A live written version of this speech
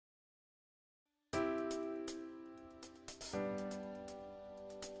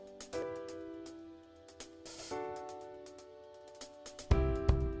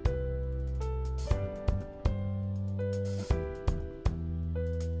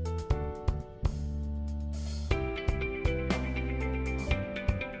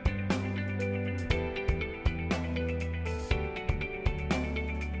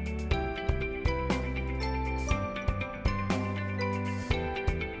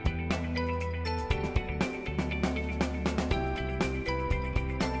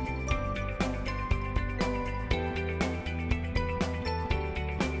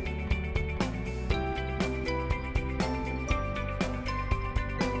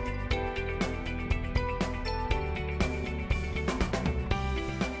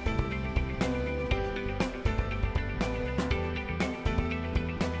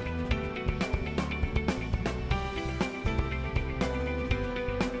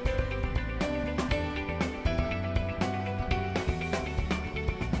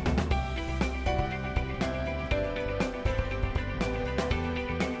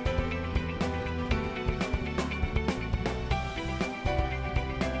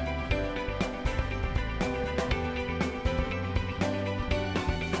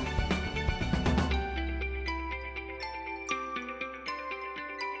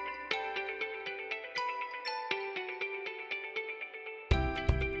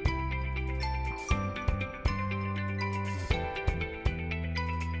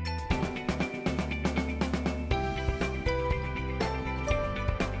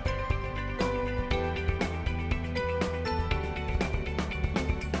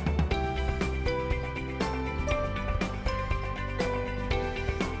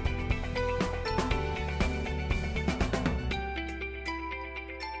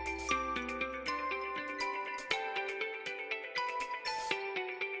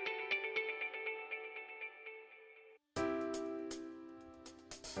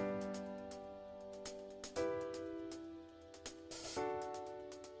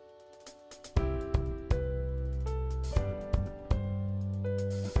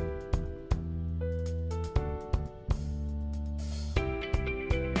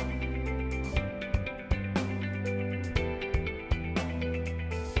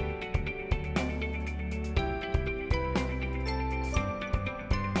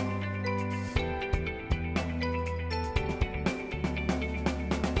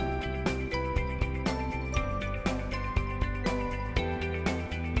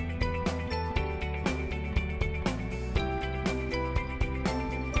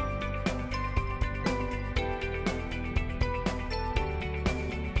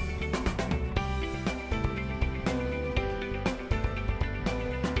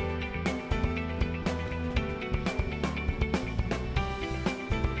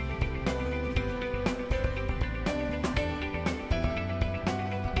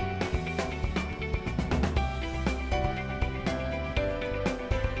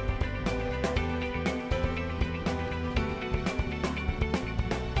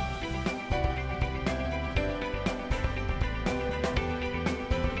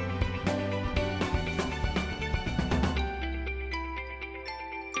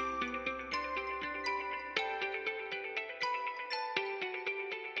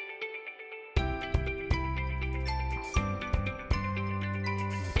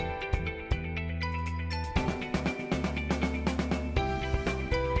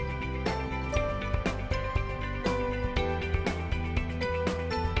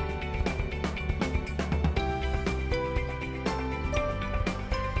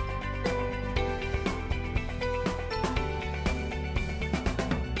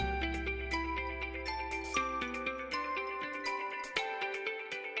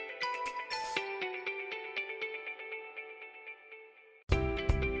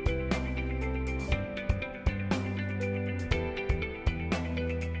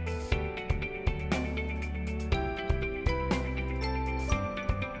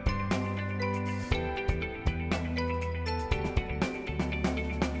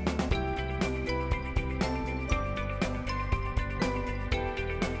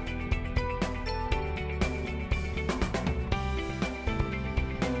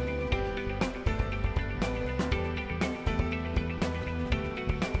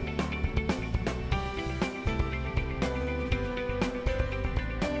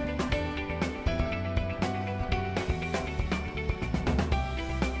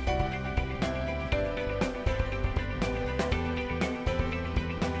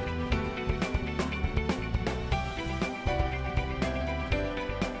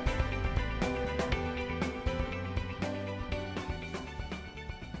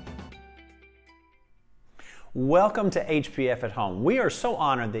Welcome to HPF at Home. We are so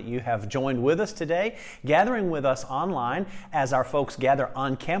honored that you have joined with us today, gathering with us online as our folks gather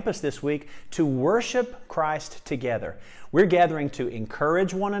on campus this week to worship Christ together. We're gathering to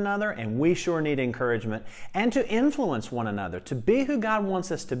encourage one another, and we sure need encouragement, and to influence one another, to be who God wants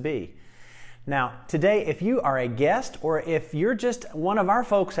us to be. Now, today, if you are a guest or if you're just one of our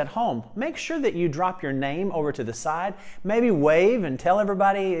folks at home, make sure that you drop your name over to the side, maybe wave and tell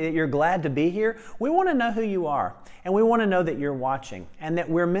everybody that you're glad to be here. We want to know who you are, and we want to know that you're watching and that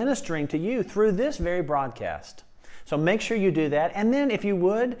we're ministering to you through this very broadcast. So make sure you do that, and then if you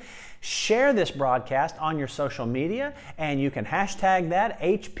would, share this broadcast on your social media, and you can hashtag that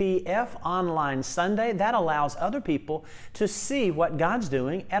HPF Online Sunday. That allows other people to see what God's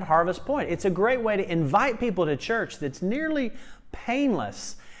doing at Harvest Point. It's a great way to invite people to church that's nearly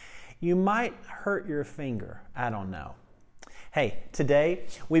painless. You might hurt your finger, I don't know. Hey, today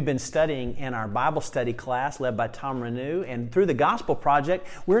we've been studying in our Bible study class led by Tom Renew, and through the Gospel Project,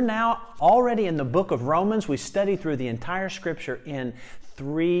 we're now already in the book of Romans. We studied through the entire Scripture in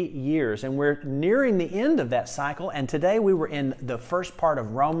 3 years, and we're nearing the end of that cycle, and today we were in the first part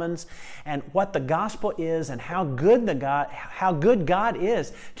of Romans and what the gospel is and how good God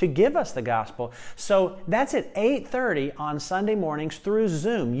is to give us the gospel. So that's at 8:30 on Sunday mornings through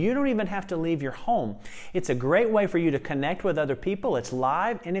Zoom. You don't even have to leave your home. It's a great way for you to connect with other people. It's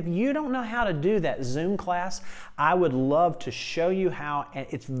live, and if you don't know how to do that Zoom class, I would love to show you how.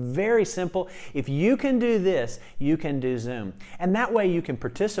 It's very simple. If you can do this, you can do Zoom, and that way you can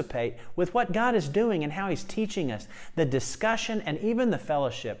participate with what God is doing and how He's teaching us. The discussion and even the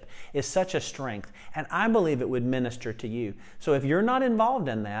fellowship is such a strength, and I believe it would minister to you. So if you're not involved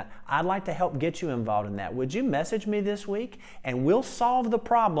in that, I'd like to help get you involved in that. Would you message me this week, and we'll solve the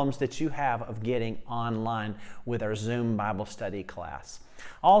problems that you have of getting online with our Zoom Bible study class.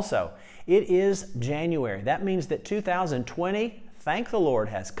 Also, it is January. That means that 2020, thank the Lord,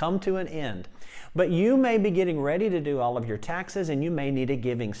 has come to an end. But you may be getting ready to do all of your taxes, and you may need a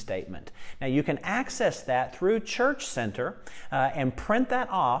giving statement. Now, you can access that through Church Center and print that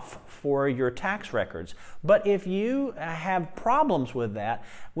off for your tax records. But if you have problems with that,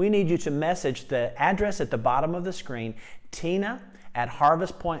 we need you to message the address at the bottom of the screen,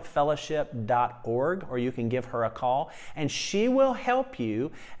 tina@harvestpointfellowship.org, or you can give her a call, and she will help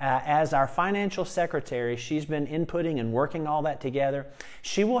you as our financial secretary. She's been inputting and working all that together.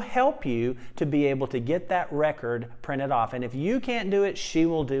 She will help you to be able to get that record printed off, and if you can't do it, she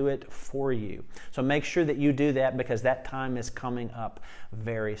will do it for you. So make sure that you do that, because that time is coming up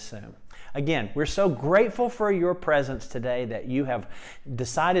very soon. Again, we're so grateful for your presence today, that you have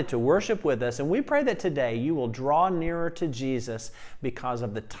decided to worship with us, and we pray that today you will draw nearer to Jesus because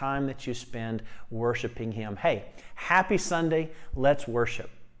of the time that you spend worshiping Him. Hey, happy Sunday. Let's worship.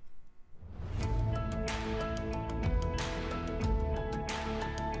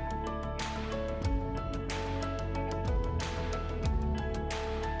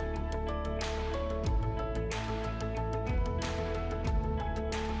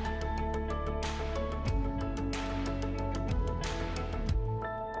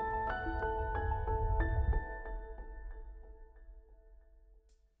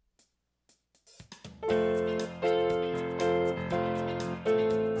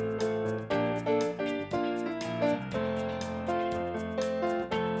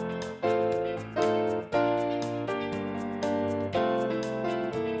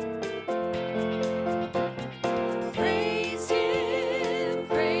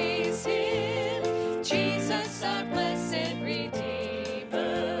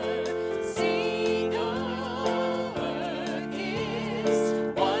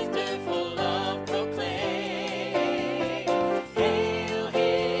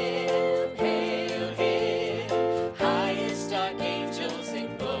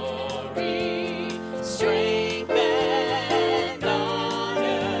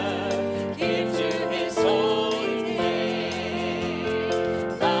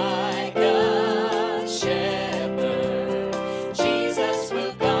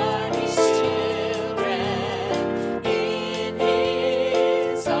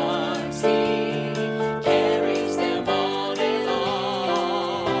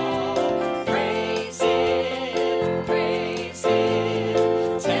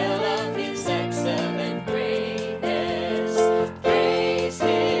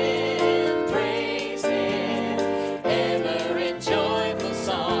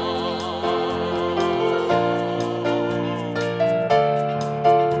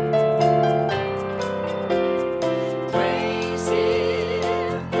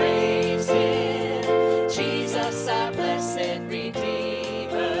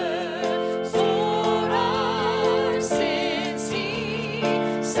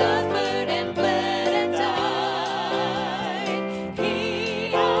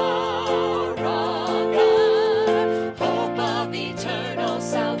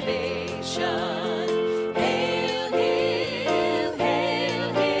 salvation. Hail him,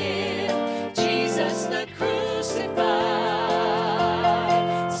 hail him, Jesus the crucified.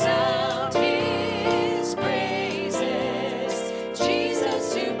 Sound his praises,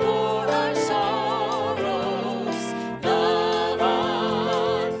 Jesus who bore our sorrows. Love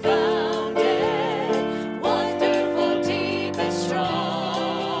unfounded, wonderful, deep and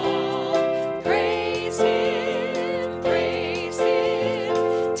strong. Praise him,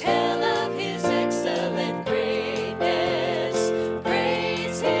 tell of his excellent greatness.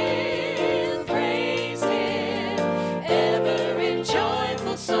 Praise him, ever in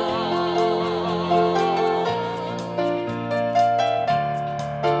joyful song.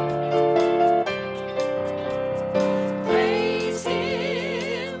 Praise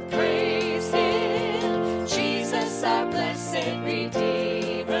him, Jesus our blessed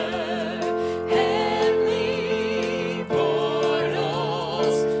Redeemer. Heavenly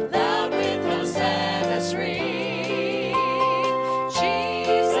portals loud with hosannas ring.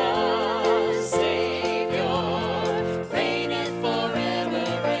 Jesus, Savior, reigneth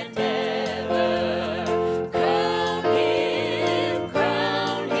forever and ever. Crown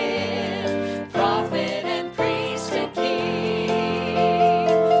him, prophet and priest and king.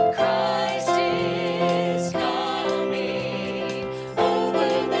 Christ is coming, over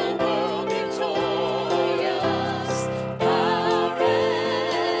the world victorious. Power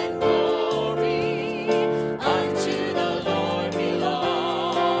and glory unto the Lord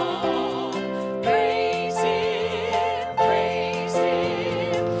belong. Praise him,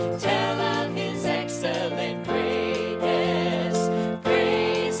 tell of his excellent greatness.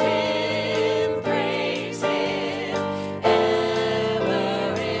 Praise him,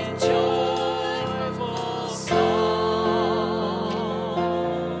 ever in joyful song.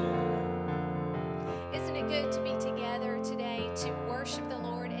 Isn't it good to be together today to worship the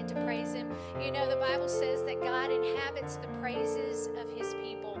Lord and to praise him? You know, the Bible says that God inhabits the praises of his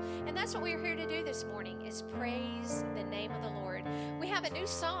people. And that's what we're here to do this morning, is praise the name of the Lord. We have a new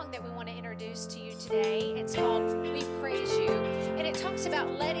song that we want to introduce to you today. It's called We Praise You. And it talks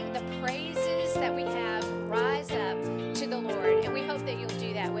about letting the praises that we have rise up to the Lord. And we hope that you'll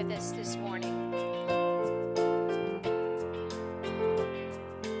do that with us this morning.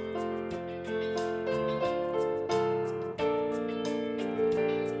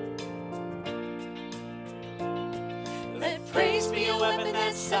 Let praise be a weapon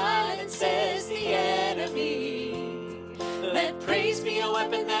that silences the enemy. Let praise be a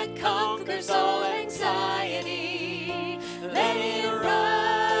weapon that conquers all anxiety. Let it arise.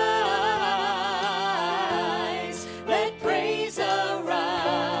 Let praise arise.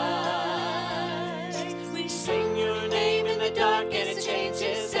 We sing your name in the dark and it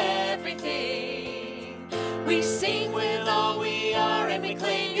changes everything. We sing with all we are and we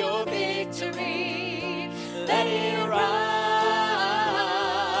claim your victory. Let it arise.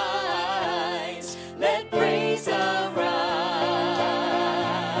 Let praise arise.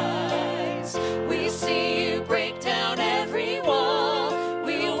 We see you break down every wall.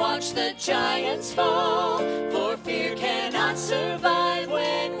 We'll watch the giants fall. For fear cannot survive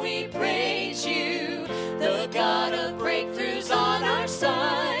when we praise you. The God of breakthroughs on our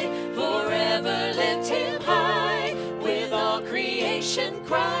side. Forever lift him high. With all creation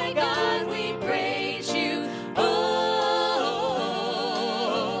cry, God, we praise you. Oh,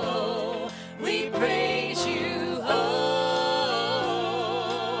 we praise you. Oh,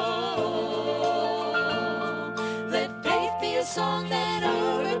 let faith be a song that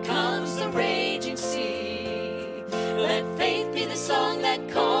overcomes the raging sea. Let faith be the song that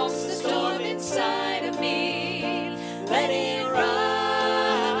calms the storm inside of me. Let it rise.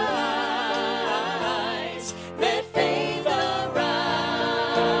 Let faith arise.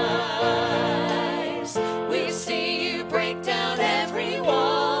 We see you break down every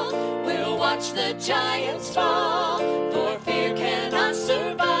wall. We'll watch the giants fall. For fear cannot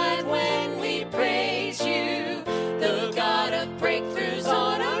survive when we praise you. The God of breakthroughs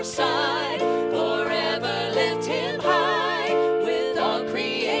on our side. Forever lift him high. With all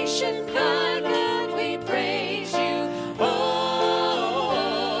creation cry, God, we praise you. Oh,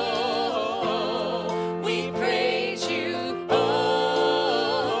 we praise you. Oh,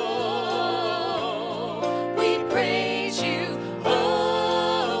 we praise you. Oh,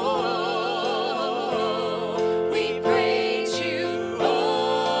 we praise you. Oh,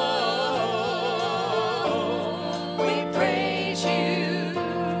 we praise you.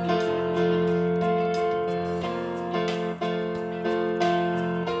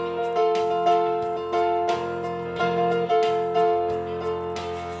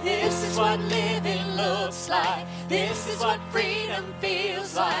 This is what living looks like. This is what freedom feels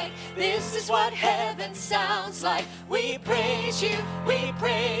feels like. This is what heaven sounds like. We praise you, we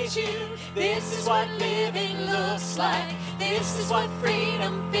praise you. This is what living looks like. This is what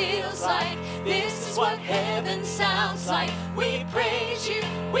freedom feels like. This is what heaven sounds like. We praise you,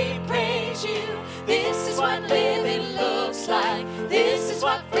 we praise you. This is what living looks like. This is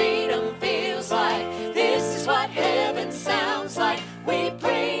what freedom feels like. This is what heaven sounds like. We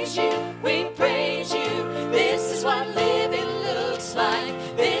praise you, we praise you. This is what living looks like.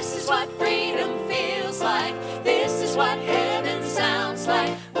 This is what freedom feels like. This is what heaven sounds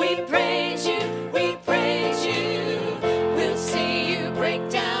like. We praise you, we praise you. We'll see you break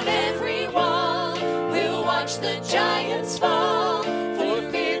down every wall. We'll watch the giants fall. For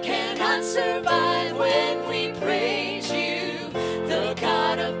fear cannot survive when we praise you. The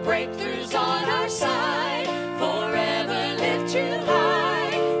God of breakthroughs on our side. Forever lift you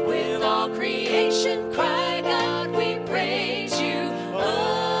high. With all creation cried out, we praise you. Oh,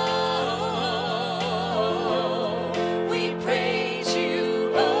 we praise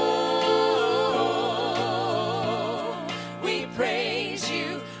you. Oh, we praise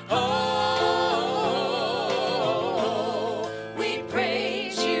you. Oh, we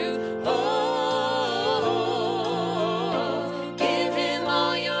praise you. Oh, give him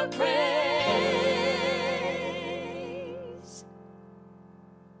all your praise.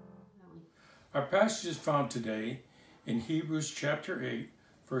 Our passage is found today in Hebrews chapter 8,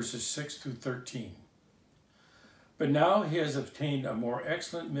 verses 6 through 13. But now he has obtained a more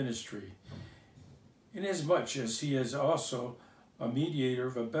excellent ministry, inasmuch as he is also a mediator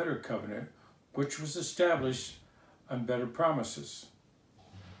of a better covenant, which was established on better promises.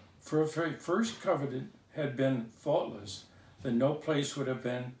 For if a first covenant had been faultless, then no place would have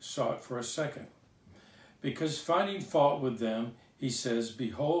been sought for a second. Because finding fault with them, he says,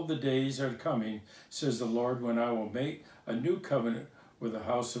 Behold, the days are coming, says the Lord, when I will make a new covenant with the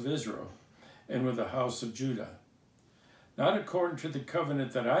house of Israel and with the house of Judah. Not according to the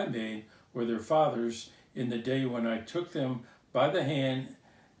covenant that I made with their fathers in the day when I took them by the hand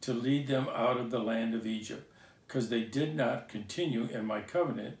to lead them out of the land of Egypt, because they did not continue in my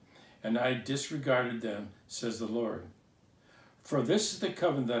covenant, and I disregarded them, says the Lord. For this is the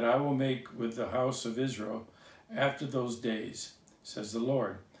covenant that I will make with the house of Israel after those days, says the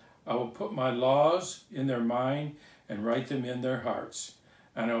Lord. I will put my laws in their mind and write them in their hearts,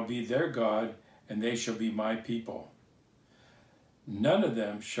 and I will be their God, and they shall be my people. None of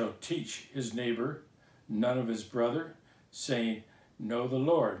them shall teach his neighbor, none of his brother, saying, Know the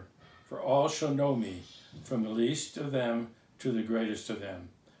Lord, for all shall know me, from the least of them to the greatest of them.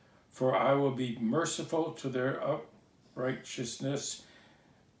 For I will be merciful to their unrighteousness,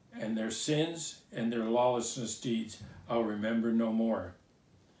 and their sins and their lawlessness deeds I'll remember no more.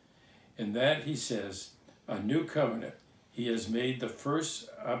 In that he says, a new covenant, he has made the first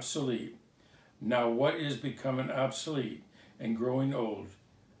obsolete. Now what is becoming obsolete and growing old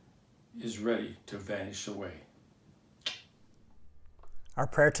is ready to vanish away. Our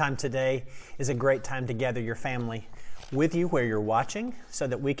prayer time today is a great time to gather your family with you where you're watching so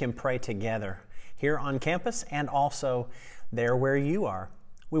that we can pray together here on campus and also there where you are.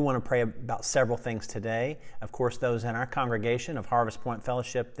 We want to pray about several things today. Of course, those in our congregation of Harvest Point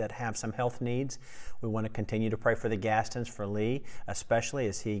Fellowship that have some health needs. We want to continue to pray for the Gastons, for Lee, especially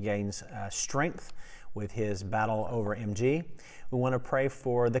as he gains strength with his battle over MG. We want to pray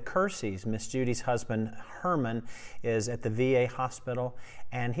for the Kerseys. Miss Judy's husband, Herman, is at the VA hospital,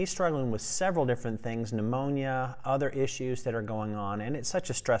 and he's struggling with several different things, pneumonia, other issues that are going on, and it's such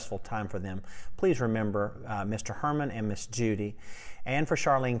a stressful time for them. Please remember Mr. Herman and Miss Judy. And for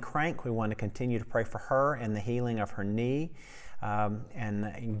Charlene Crank, we want to continue to pray for her and the healing of her knee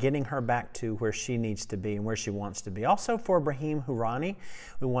and getting her back to where she needs to be and where she wants to be. Also for Brahim Hurani,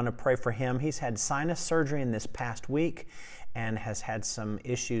 we want to pray for him. He's had sinus surgery in this past week and has had some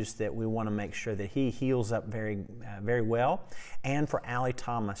issues that we want to make sure that he heals up very well. And for Allie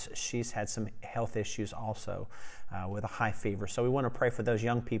Thomas, she's had some health issues also with a high fever. So we want to pray for those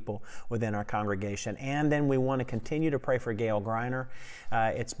young people within our congregation. And then we want to continue to pray for Gail Greiner.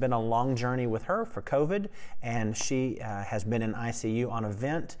 It's been a long journey with her for COVID, and she has been in ICU on a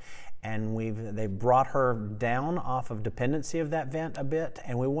vent. And they brought her down off of dependency of that vent a bit,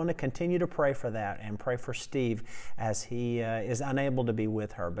 and we want to continue to pray for that and pray for Steve as he is unable to be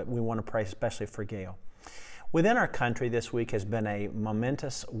with her, but we want to pray especially for Gail. Within our country, this week has been a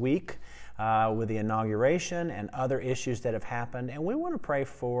momentous week with the inauguration and other issues that have happened, and we want to pray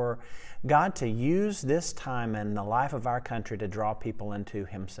for God to use this time in the life of our country to draw people into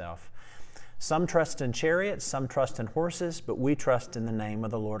Himself. Some trust in chariots, some trust in horses, but we trust in the name of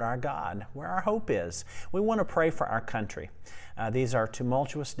the Lord our God, where our hope is. We want to pray for our country. These are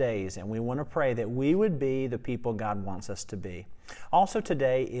tumultuous days, and we want to pray that we would be the people God wants us to be. Also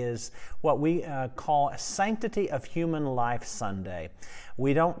today is what we call Sanctity of Human Life Sunday.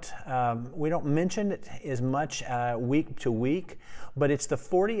 We don't mention it as much week to week, but it's the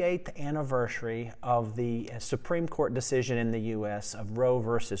 48th anniversary of the Supreme Court decision in the U.S. of Roe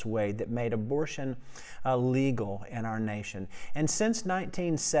versus Wade that made abortion legal in our nation. And since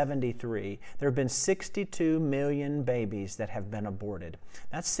 1973, there have been 62 million babies that have been aborted.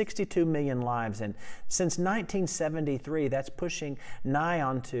 That's 62 million lives. And since 1973, that's pushing nigh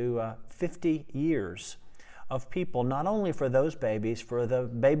onto 50 years of people, not only for those babies, for the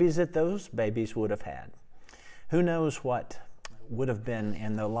babies that those babies would have had. Who knows what would have been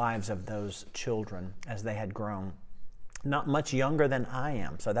in the lives of those children as they had grown. Not much younger than I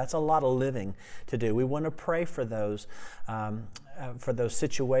am, so that's a lot of living to do. We want to pray for those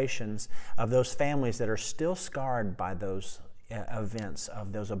situations of those families that are still scarred by those events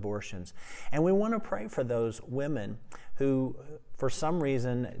of those abortions. And we want to pray for those women who, for some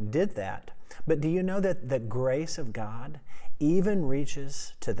reason, did that. But do you know that the grace of God even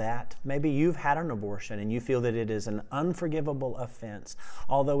reaches to that? Maybe you've had an abortion and you feel that it is an unforgivable offense,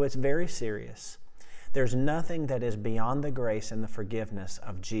 although it's very serious. There's nothing that is beyond the grace and the forgiveness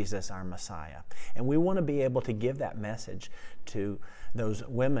of Jesus, our Messiah. And we want to be able to give that message to those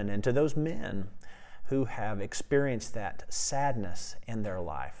women and to those men who have experienced that sadness in their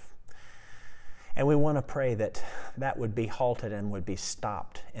life. And we want to pray that that would be halted and would be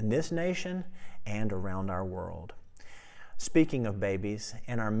stopped in this nation and around our world. Speaking of babies,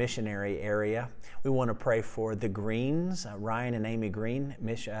 in our missionary area, we want to pray for the Greens, Ryan and Amy Green,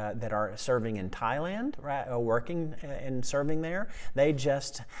 that are serving in Thailand, working and serving there. They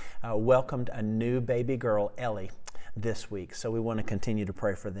just welcomed a new baby girl, Ellie, this week. So we want to continue to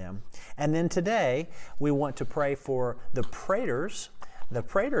pray for them. And then today, we want to pray for the Praters. The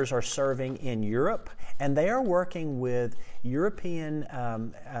Praters are serving in Europe, and they are working with European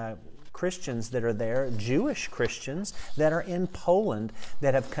Christians that are there, Jewish Christians that are in Poland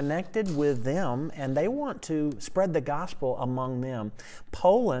that have connected with them, and they want to spread the gospel among them.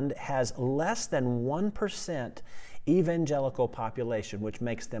 Poland has less than 1% evangelical population, which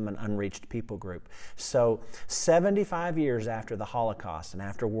makes them an unreached people group. So 75 years after the Holocaust and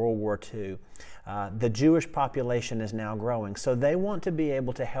after World War II, the Jewish population is now growing. So they want to be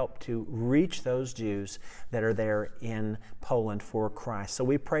able to help to reach those Jews that are there in Poland for Christ. So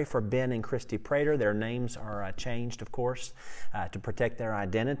we pray for Ben and Christy Prater. Their names are changed, of course, to protect their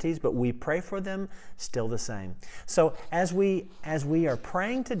identities, but we pray for them still the same. So as we are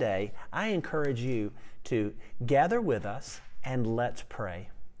praying today, I encourage you to gather with us and let's pray.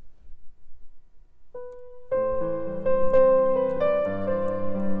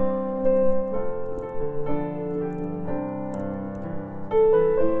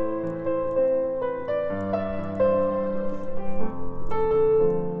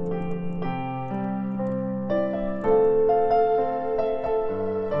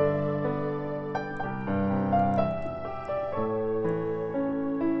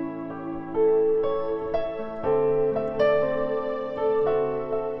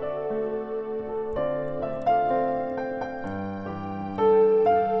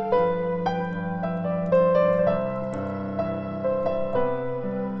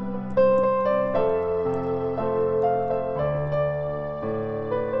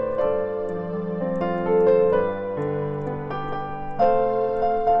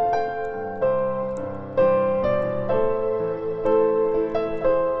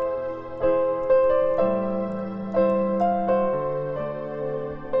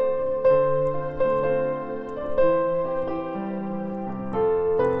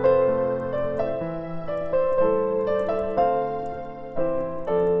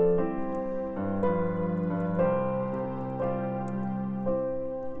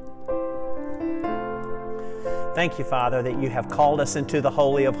 Thank you, Father, that you have called us into the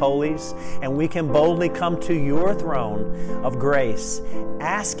Holy of Holies, and we can boldly come to your throne of grace,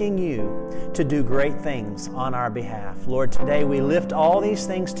 asking you to do great things on our behalf. Lord, today we lift all these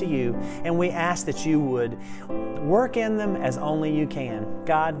things to you, and we ask that you would work in them as only you can.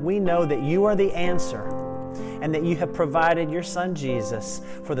 God, we know that you are the answer and that you have provided your Son Jesus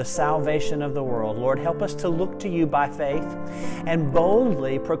for the salvation of the world. Lord, help us to look to you by faith and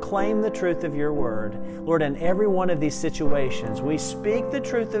boldly proclaim the truth of your word. Lord, in every one of these situations, we speak the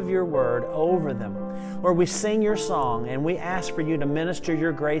truth of your word over them. Lord, we sing your song and we ask for you to minister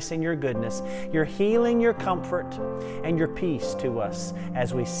your grace and your goodness, your healing, your comfort, and your peace to us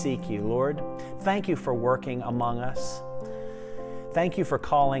as we seek you. Lord, thank you for working among us. Thank you for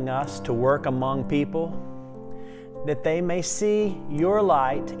calling us to work among people, that they may see your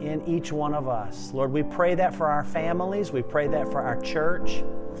light in each one of us. Lord, we pray that for our families, we pray that for our church,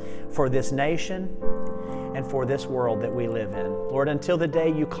 for this nation, and for this world that we live in. Lord, until the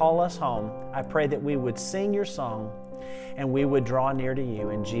day you call us home, I pray that we would sing your song and we would draw near to you.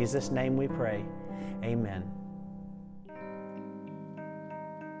 In Jesus' name we pray. Amen.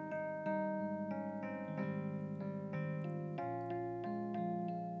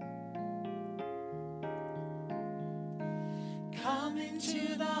 Come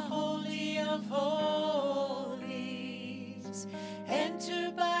into the Holy of Holies.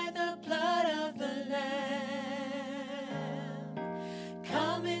 Enter by the blood of the Lamb.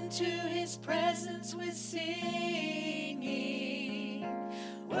 Come into his presence with singing.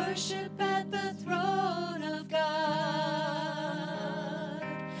 Worship at the throne of God.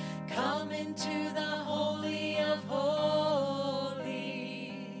 Come into the Holy of Holies.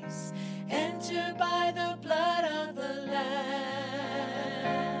 Enter by the blood of the Lamb.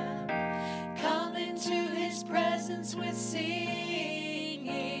 Come into his presence with singing.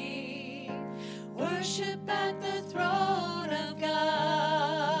 Worship at the throne of God.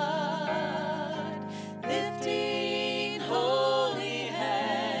 Lifting holy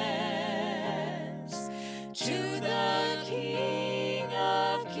hands to the King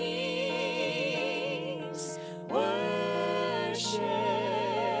of Kings. Worship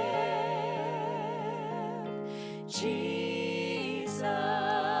Jesus.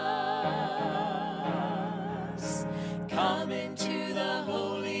 Come into the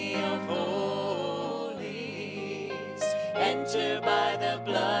Holy of Holies. Enter by the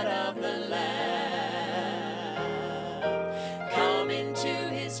blood of the Lamb. Come into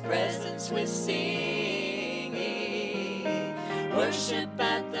his presence with singing. Worship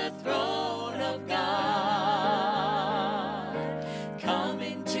at the throne of God. Come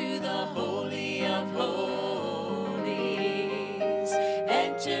into the Holy of Holies.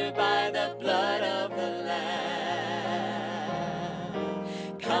 Enter by the blood of the Lamb.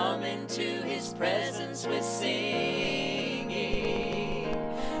 Come into his presence with singing.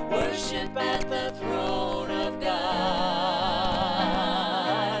 Worship at the throne of God.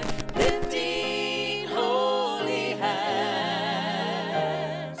 Lifting holy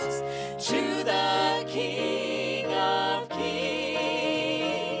hands to the King of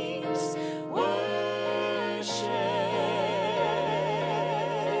Kings. Worship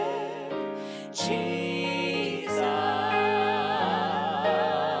Jesus.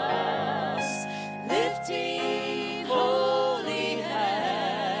 Lifting holy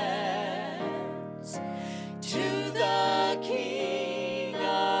hands to the King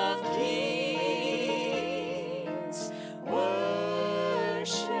of Kings.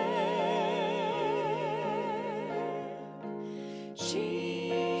 Worship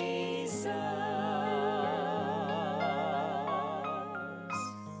Jesus.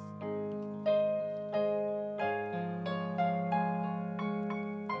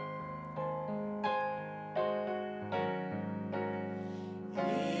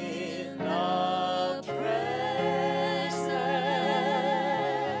 In the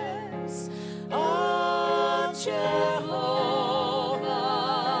presence of Jehovah,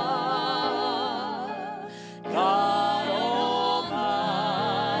 God Almighty,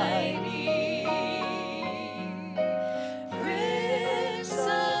 Prince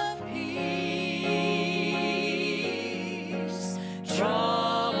of Peace,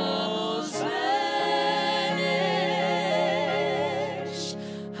 troubles vanish,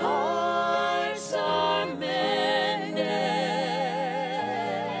 hearts are mended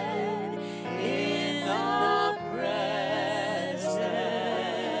in the presence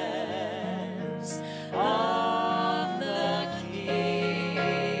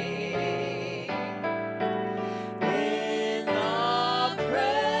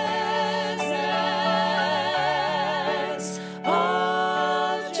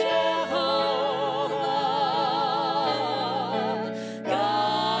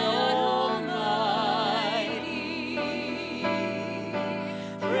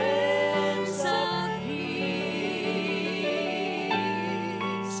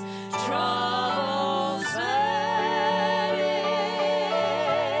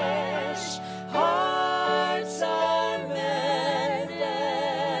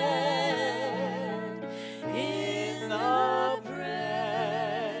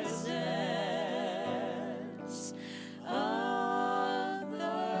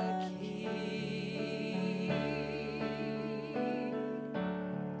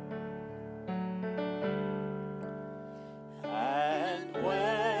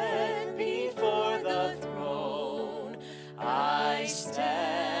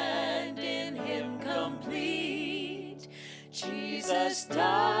Jesus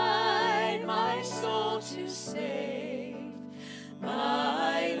died my soul to save.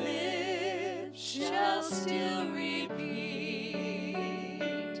 My lips shall still repeat,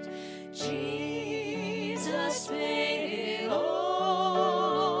 Jesus paid it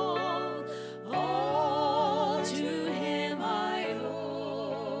all to him I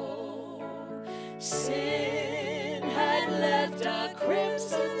owe. Sin had left a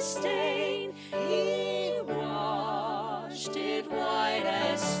crimson stain, he washed it white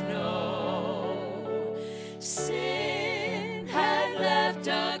as snow. Sin had left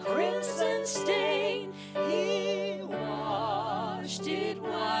a crimson stain, he washed it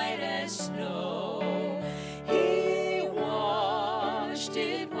white as snow. He washed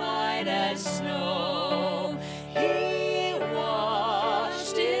it white as snow. He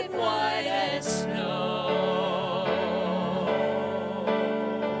washed it white as snow.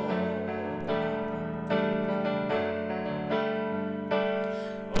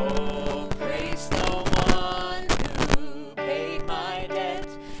 Oh, praise the one who paid my debt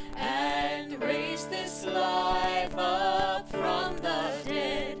and raised this life up from the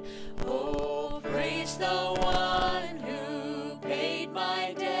dead. Oh, praise the one who paid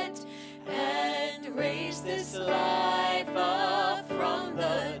my debt and raised this life up from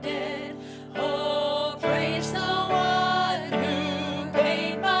the dead. Oh, praise the one who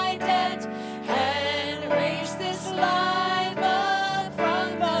paid my debt and raised this life up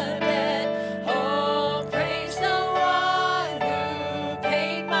from the dead. Oh, praise the one who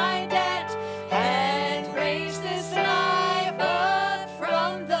paid my debt and raised this life up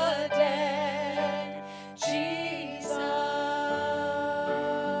from the dead. Jesus.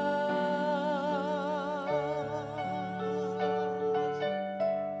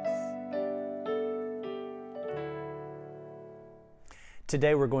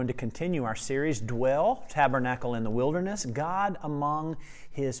 Today we're going to continue our series, Dwell, Tabernacle in the Wilderness, God among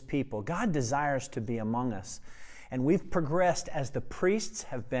His people. God desires to be among us. And we've progressed as the priests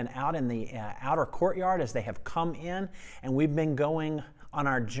have been out in the outer courtyard, as they have come in, and we've been going on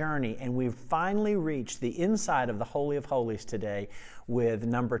our journey, and we've finally reached the inside of the Holy of Holies today with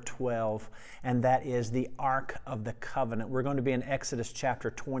number 12, and that is the Ark of the Covenant. We're going to be in Exodus chapter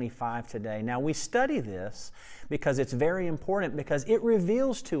 25 today. Now, we study this because it's very important, because it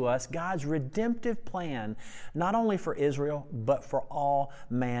reveals to us God's redemptive plan, not only for Israel, but for all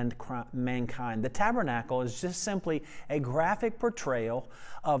mankind. The tabernacle is just simply a graphic portrayal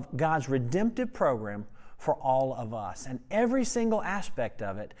of God's redemptive program for all of us. And every single aspect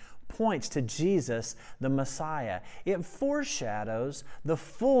of it points to Jesus, the Messiah. It foreshadows the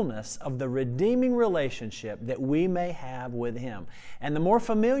fullness of the redeeming relationship that we may have with Him. And the more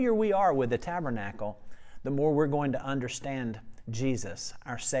familiar we are with the tabernacle, the more we're going to understand Jesus,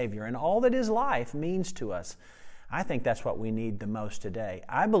 our Savior, and all that His life means to us. I think that's what we need the most today.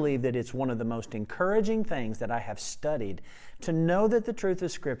 I believe that it's one of the most encouraging things that I have studied, to know that the truth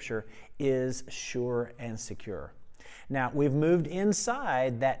of Scripture is sure and secure. Now, we've moved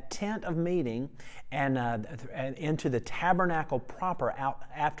inside that tent of meeting and into the tabernacle proper, out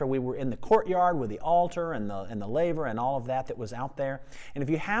after we were in the courtyard with the altar and the laver and all of that was out there. And if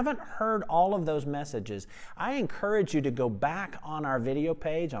you haven't heard all of those messages, I encourage you to go back on our video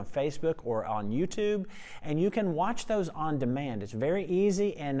page on Facebook or on YouTube, and you can watch those on demand. It's very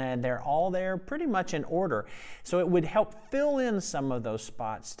easy, and they're all there pretty much in order. So it would help fill in some of those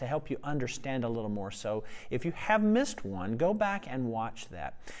spots to help you understand a little more. So if you have missed one, go back and watch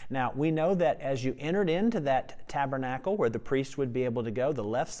that. Now, we know that as you entered into that tabernacle where the priest would be able to go, the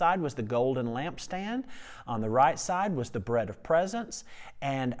left side was the golden lampstand, on the right side was the bread of presence,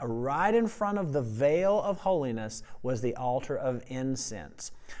 and right in front of the veil of holiness was the altar of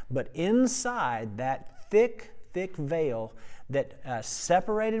incense. But inside that thick veil that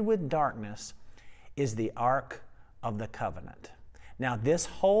separated with darkness is the Ark of the Covenant. Now, this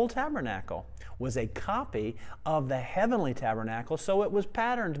whole tabernacle was a copy of the heavenly tabernacle, so it was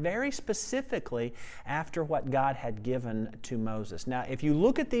patterned very specifically after what God had given to Moses. Now, if you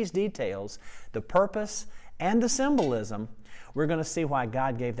look at these details, the purpose and the symbolism, we're going to see why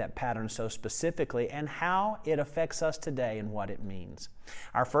God gave that pattern so specifically and how it affects us today and what it means.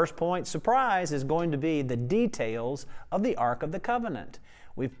 Our first point, surprise, is going to be the details of the Ark of the Covenant.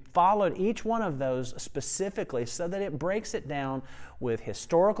 We've followed each one of those specifically so that it breaks it down with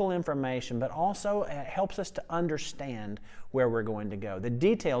historical information, but also it helps us to understand where we're going to go. The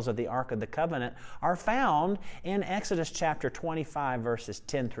details of the Ark of the Covenant are found in Exodus chapter 25, verses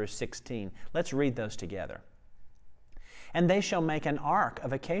 10 through 16. Let's read those together. And they shall make an ark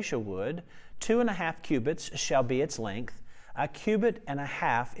of acacia wood, 2.5 cubits shall be its length, 1.5 cubits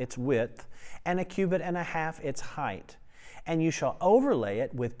its width, and 1.5 cubits its height. And you shall overlay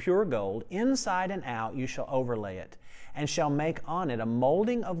it with pure gold. Inside and out you shall overlay it, and shall make on it a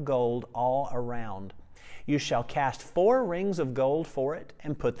molding of gold all around. You shall cast 4 rings of gold for it,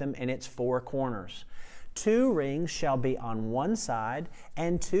 and put them in its 4 corners. 2 rings shall be on one side,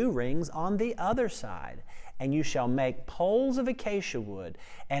 and 2 rings on the other side. And you shall make poles of acacia wood,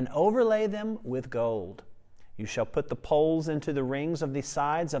 and overlay them with gold. You shall put the poles into the rings of the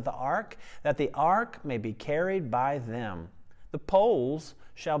sides of the ark, that the ark may be carried by them. The poles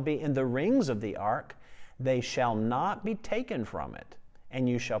shall be in the rings of the ark. They shall not be taken from it. And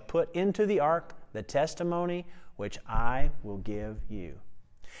you shall put into the ark the testimony which I will give you.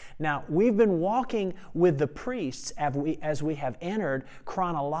 Now, we've been walking with the priests as we have entered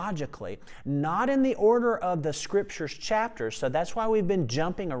chronologically, not in the order of the Scripture's chapters, so that's why we've been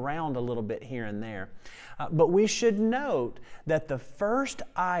jumping around a little bit here and there. But we should note that the first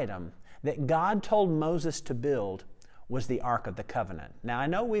item that God told Moses to build was the Ark of the Covenant. Now, I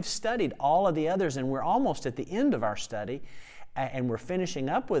know we've studied all of the others, and we're almost at the end of our study, and we're finishing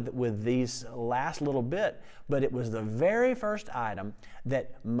up with these last little bit, but it was the very first item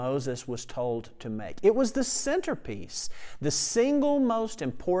that Moses was told to make. It was the centerpiece, the single most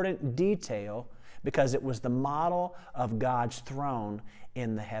important detail, because it was the model of God's throne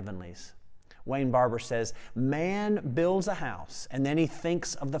in the heavenlies. Wayne Barber says, man builds a house and then he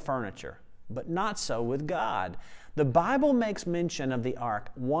thinks of the furniture, but not so with God. The Bible makes mention of the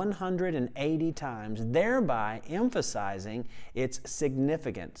ark 180 times, thereby emphasizing its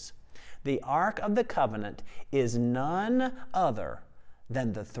significance. The Ark of the Covenant is none other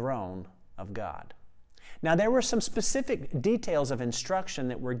than the throne of God. Now, there were some specific details of instruction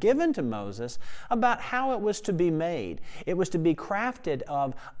that were given to Moses about how it was to be made. It was to be crafted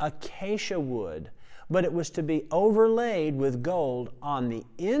of acacia wood, but it was to be overlaid with gold on the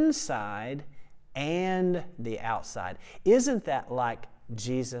inside and the outside. Isn't that like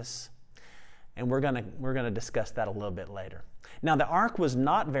Jesus? And we're going to discuss that a little bit later. Now, the ark was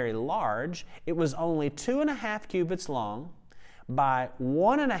not very large. It was only 2.5 cubits long by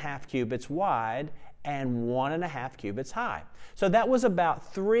 1.5 cubits wide and 1.5 cubits high. So that was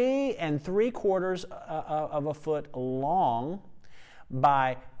about 3 3/4 of a foot long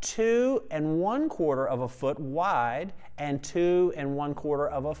by 2 1/4 of a foot wide and 2 1/4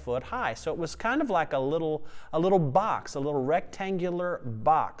 of a foot high. So it was kind of like a little box, a little rectangular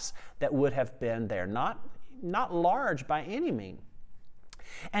box that would have been there. Not large by any means.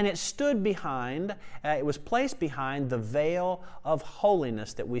 And it stood behind, it was placed behind the veil of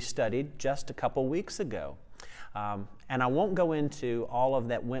holiness that we studied just a couple weeks ago. And I won't go into all of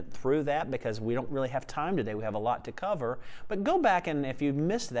that went through that because we don't really have time today. We have a lot to cover. But go back, and if you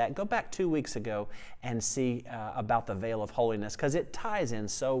missed that, go back 2 weeks ago and see about the veil of holiness, because it ties in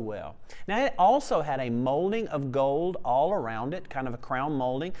so well. Now, it also had a molding of gold all around it, kind of a crown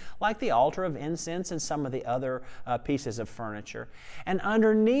molding, like the altar of incense and some of the other pieces of furniture. And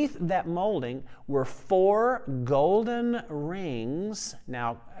underneath that molding were 4 golden rings.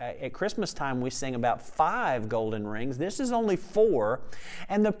 Now, at Christmas time, we sing about 5 golden rings. This is only 4.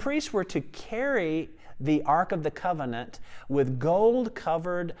 And the priests were to carry the Ark of the Covenant with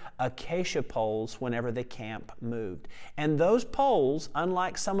gold-covered acacia poles whenever the camp moved. And those poles,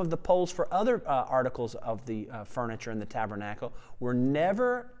 unlike some of the poles for other articles of the furniture in the tabernacle, were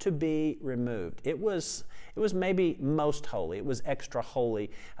never to be removed. It was maybe most holy. It was extra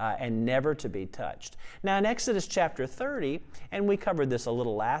holy and never to be touched. Now in Exodus chapter 30, and we covered this a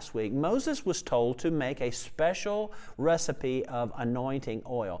little last week, Moses was told to make a special recipe of anointing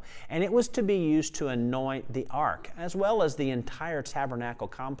oil. And it was to be used to anoint the ark, as well as the entire tabernacle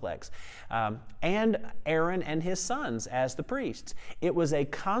complex, and Aaron and his sons as the priests. It was a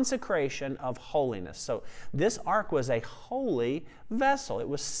consecration of holiness. So this ark was a holy vessel. It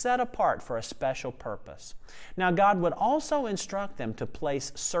was set apart for a special purpose. Now, God would also instruct them to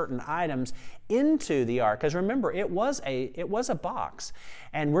place certain items into the ark, because remember, it was a box,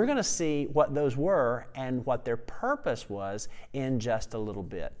 and we're going to see what those were and what their purpose was in just a little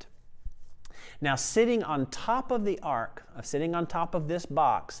bit. Now, sitting on top of the ark, sitting on top of this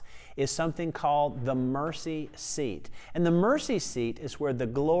box, is something called the mercy seat. And the mercy seat is where the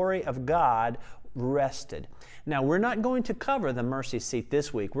glory of God rested. Now, we're not going to cover the mercy seat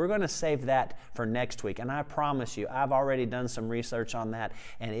this week. We're going to save that for next week. And I promise you, I've already done some research on that,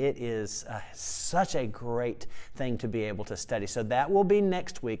 and it is such a great thing to be able to study. So that will be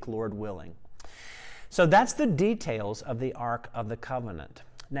next week, Lord willing. So that's the details of the Ark of the Covenant.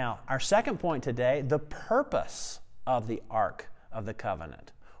 Now, our second point today, the purpose of the Ark of the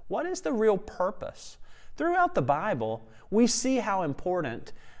Covenant. What is the real purpose? Throughout the Bible, we see how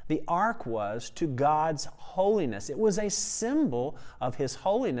important the ark was to God's holiness. It was a symbol of His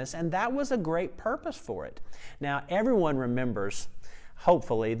holiness, and that was a great purpose for it. Now, everyone remembers,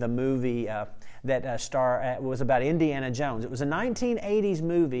 hopefully, the movie that was about Indiana Jones. It was a 1980s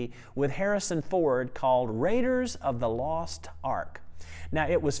movie with Harrison Ford called Raiders of the Lost Ark. Now,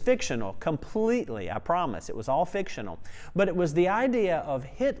 it was fictional, completely, I promise. It was all fictional. But it was the idea of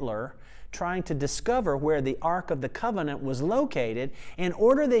Hitler trying to discover where the Ark of the Covenant was located in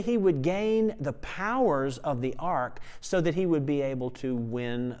order that he would gain the powers of the Ark so that he would be able to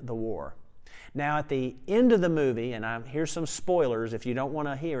win the war. Now, at the end of the movie, and here's some spoilers. If you don't want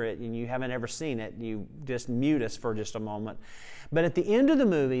to hear it and you haven't ever seen it, you just mute us for just a moment. But at the end of the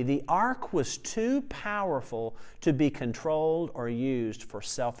movie, the ark was too powerful to be controlled or used for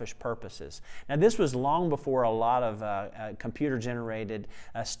selfish purposes. Now, this was long before a lot of computer-generated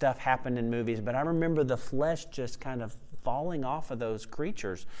stuff happened in movies, but I remember the flesh just kind of falling off of those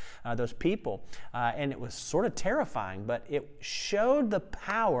creatures, those people, and it was sort of terrifying, but it showed the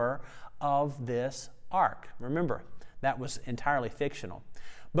power of this ark. Remember, that was entirely fictional.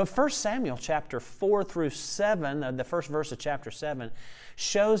 But 1 Samuel chapter 4 through 7, the first verse of chapter 7,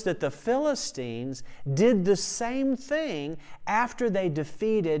 shows that the Philistines did the same thing after they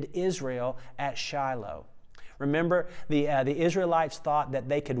defeated Israel at Shiloh. Remember, the Israelites thought that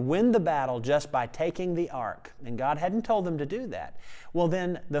they could win the battle just by taking the ark, and God hadn't told them to do that. Well,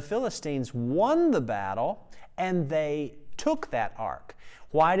 then the Philistines won the battle, and they took that ark.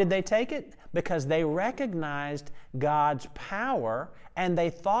 Why did they take it? Because they recognized God's power, and they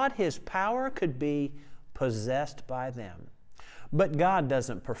thought His power could be possessed by them. But God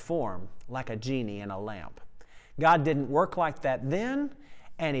doesn't perform like a genie in a lamp. God didn't work like that then,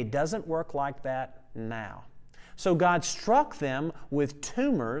 and He doesn't work like that now. So God struck them with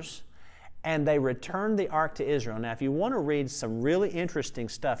tumors, and they returned the ark to Israel. Now, if you want to read some really interesting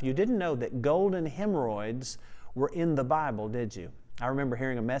stuff, you didn't know that golden hemorrhoids were in the Bible, did you? I remember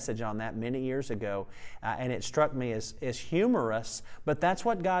hearing a message on that many years ago, and it struck me as humorous, but that's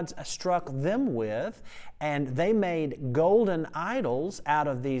what God struck them with, and they made golden idols out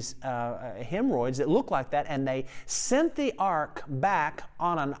of these hemorrhoids that looked like that, and they sent the ark back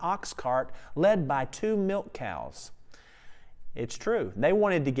on an ox cart led by 2 milk cows. It's true. They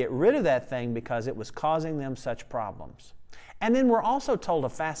wanted to get rid of that thing because it was causing them such problems. And then we're also told a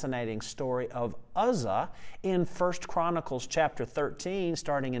fascinating story of Uzzah in 1 Chronicles chapter 13,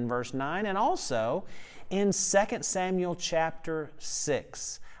 starting in verse 9, and also in 2 Samuel chapter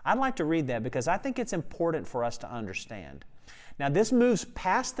 6. I'd like to read that because I think it's important for us to understand. Now, this moves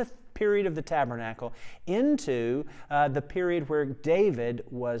past the period of the tabernacle into the period where David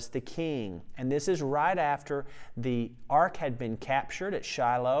was the king. And this is right after the ark had been captured at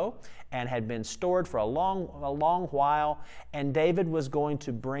Shiloh and had been stored for a long while, and David was going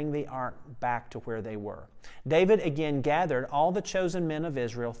to bring the ark back to where they were. David again gathered all the chosen men of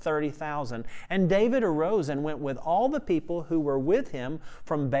Israel, 30,000, and David arose and went with all the people who were with him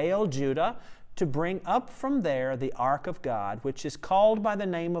from Baal, Judah, to bring up from there the ark of God, which is called by the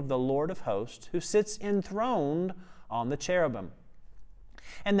name of the Lord of hosts, who sits enthroned on the cherubim.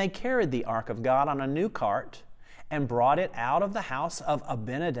 And they carried the ark of God on a new cart and brought it out of the house of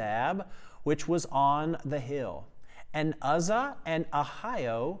Abinadab, which was on the hill. And Uzzah and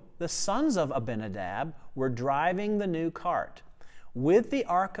Ahio, the sons of Abinadab, were driving the new cart with the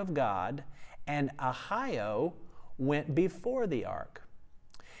ark of God, and Ahio went before the ark.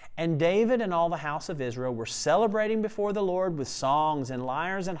 And David and all the house of Israel were celebrating before the Lord with songs and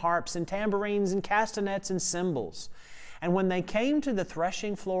lyres and harps and tambourines and castanets and cymbals. And when they came to the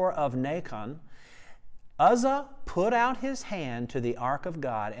threshing floor of Nacon, Uzzah put out his hand to the ark of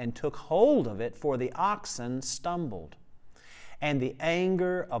God and took hold of it, for the oxen stumbled. And the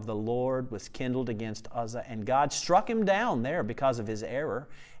anger of the Lord was kindled against Uzzah, and God struck him down there because of his error,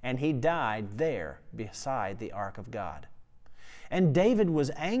 and he died there beside the ark of God. And David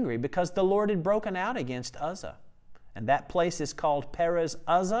was angry because the Lord had broken out against Uzzah. And that place is called Perez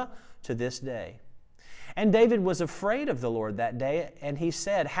Uzzah to this day. And David was afraid of the Lord that day, and he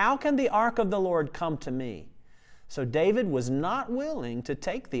said, "How can the ark of the Lord come to me?" So David was not willing to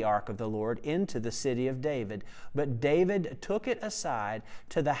take the ark of the Lord into the city of David, but David took it aside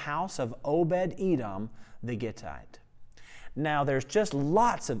to the house of Obed-Edom the Gittite. Now, there's just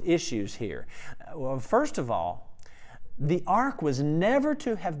lots of issues here. Well, first of all, the ark was never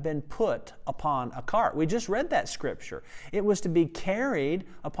to have been put upon a cart. We just read that scripture. It was to be carried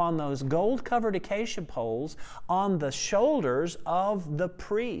upon those gold-covered acacia poles on the shoulders of the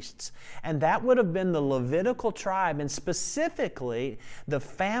priests. And that would have been the Levitical tribe, and specifically the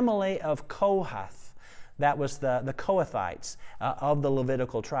family of Kohath. That was the Kohathites of the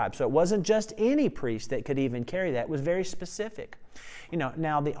Levitical tribe. So it wasn't just any priest that could even carry that. It was very specific.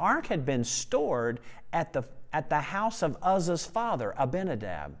 Now the ark had been stored at the house of Uzzah's father,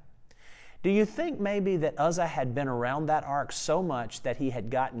 Abinadab. Do you think maybe that Uzzah had been around that ark so much that he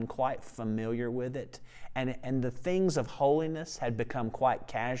had gotten quite familiar with it, and the things of holiness had become quite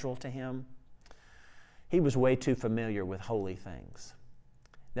casual to him? He was way too familiar with holy things.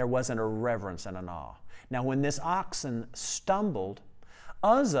 There wasn't a reverence and an awe. Now, when this oxen stumbled,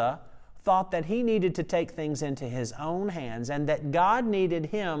 Uzzah thought that he needed to take things into his own hands and that God needed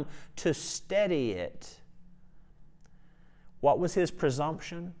him to steady it. What was his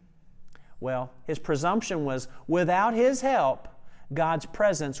presumption? Well, his presumption was without his help, God's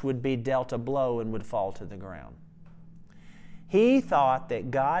presence would be dealt a blow and would fall to the ground. He thought that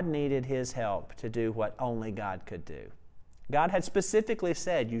God needed his help to do what only God could do. God had specifically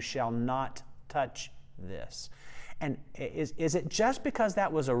said, "You shall not touch this." And is it just because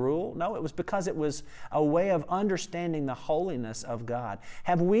that was a rule? No, it was because it was a way of understanding the holiness of God.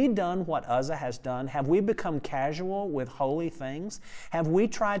 Have we done what Uzzah has done? Have we become casual with holy things? Have we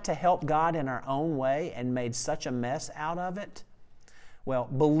tried to help God in our own way and made such a mess out of it? Well,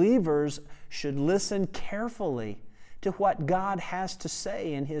 believers should listen carefully to what God has to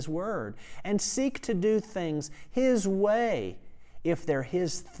say in His Word and seek to do things His way if they're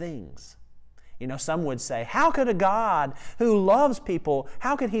His things. Some would say, how could a God who loves people,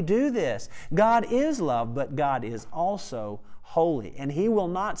 how could He do this? God is love, but God is also holy, and He will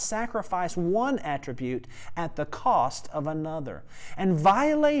not sacrifice one attribute at the cost of another. And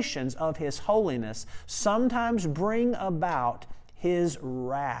violations of His holiness sometimes bring about His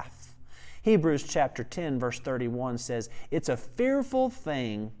wrath. Hebrews chapter 10, verse 31 says, "It's a fearful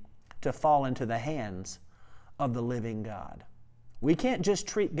thing to fall into the hands of the living God." We can't just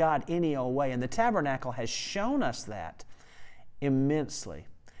treat God any old way, and the tabernacle has shown us that immensely.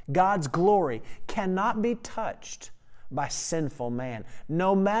 God's glory cannot be touched by sinful man,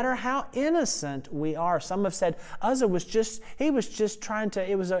 no matter how innocent we are. Some have said Uzzah was just trying to,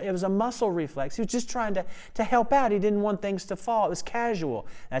 it was a muscle reflex. He was just trying to help out. He didn't want things to fall. It was casual.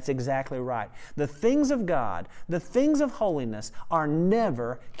 That's exactly right. The things of God, the things of holiness are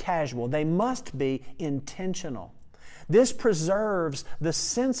never casual. They must be intentional. This preserves the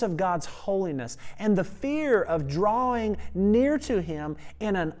sense of God's holiness and the fear of drawing near to Him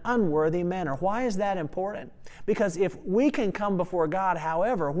in an unworthy manner. Why is that important? Because if we can come before God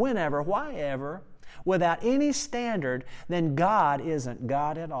however, whenever, whyever, without any standard, then God isn't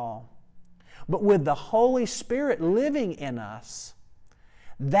God at all. But with the Holy Spirit living in us,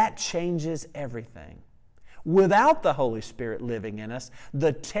 that changes everything. Without the Holy Spirit living in us,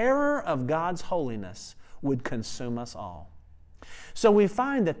 the terror of God's holiness would consume us all. So we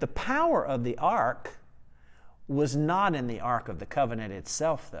find that the power of the ark was not in the Ark of the Covenant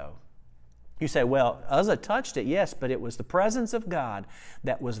itself, though. You say, well, Uzzah touched it, yes, but it was the presence of God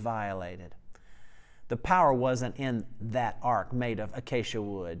that was violated. The power wasn't in that ark made of acacia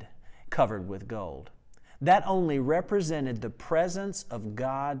wood, covered with gold. That only represented the presence of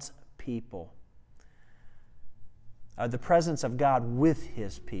God's people, the presence of God with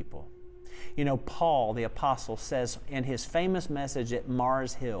His people. Paul, the apostle, says in his famous message at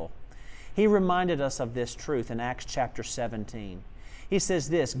Mars Hill, he reminded us of this truth in Acts chapter 17. He says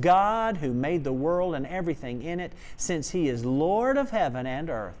this, "God, who made the world and everything in it, since He is Lord of heaven and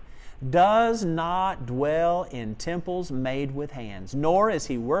earth, does not dwell in temples made with hands, nor is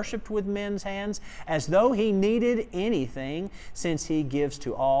He worshipped with men's hands, as though He needed anything, since He gives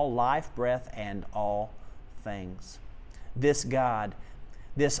to all life, breath, and all things." This God,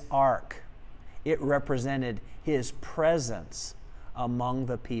 this ark, it represented His presence among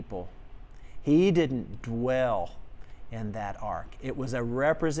the people. He didn't dwell in that ark. It was a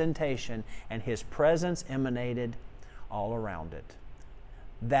representation, and His presence emanated all around it.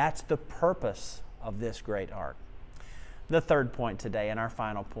 That's the purpose of this great ark. The third point today, and our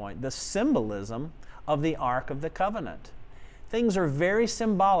final point, the symbolism of the Ark of the Covenant. Things are very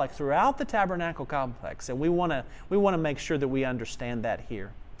symbolic throughout the tabernacle complex, and we want to make sure that we understand that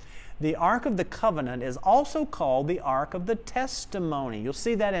here. The Ark of the Covenant is also called the Ark of the Testimony. You'll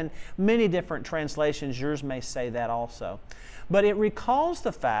see that in many different translations. Yours may say that also. But it recalls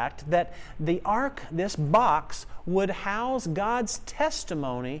the fact that the ark, this box, would house God's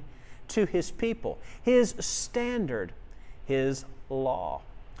testimony to His people, His standard, His law.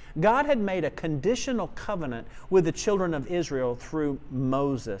 God had made a conditional covenant with the children of Israel through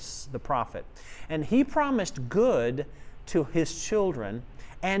Moses, the prophet. And He promised good to His children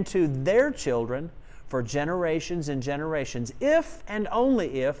and to their children for generations and generations, if and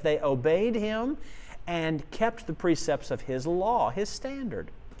only if they obeyed Him and kept the precepts of His law, His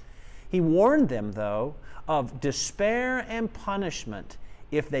standard. He warned them, though, of despair and punishment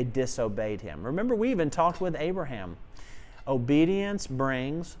if they disobeyed Him. Remember, we even talked with Abraham. Obedience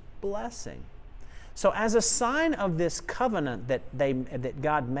brings blessing. So as a sign of this covenant that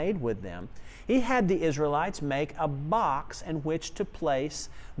God made with them, He had the Israelites make a box in which to place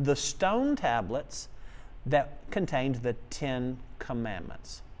the stone tablets that contained the 10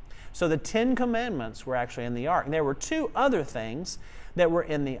 Commandments. So the 10 Commandments were actually in the ark. And there were two other things that were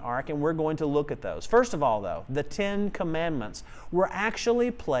in the ark, and we're going to look at those. First of all, though, the 10 Commandments were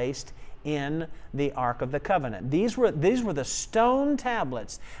actually placed in the Ark of the Covenant. These were the stone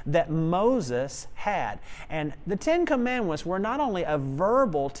tablets that Moses had. And the 10 Commandments were not only a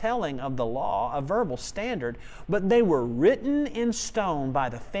verbal telling of the law, a verbal standard, but they were written in stone by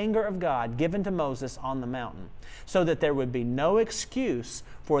the finger of God given to Moses on the mountain, so that there would be no excuse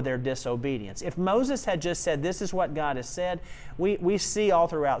for their disobedience. If Moses had just said, this is what God has said, we see all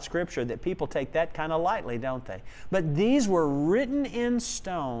throughout Scripture that people take that kind of lightly, don't they? But these were written in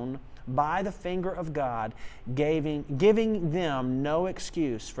stone by the finger of God, giving them no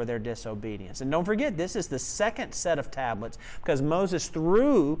excuse for their disobedience. And don't forget, this is the second set of tablets, because Moses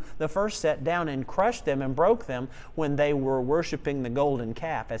threw the first set down and crushed them and broke them when they were worshiping the golden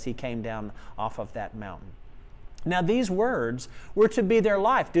calf as he came down off of that mountain. Now, these words were to be their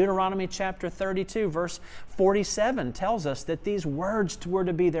life. Deuteronomy chapter 32, verse 47 tells us that these words were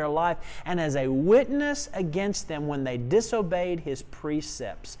to be their life and as a witness against them when they disobeyed His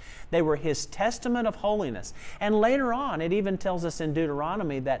precepts. They were His testament of holiness. And later on, it even tells us in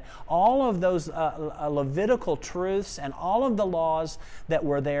Deuteronomy that all of those Levitical truths and all of the laws that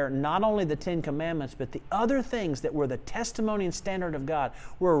were there, not only the 10 Commandments, but the other things that were the testimony and standard of God,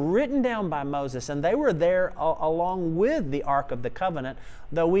 were written down by Moses, and they were there along with the Ark of the Covenant,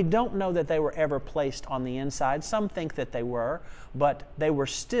 though we don't know that they were ever placed on the inside. Some think that they were, but they were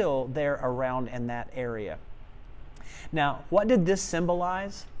still there around in that area. Now, what did this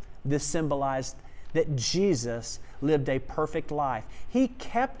symbolize? This symbolized that Jesus lived a perfect life. He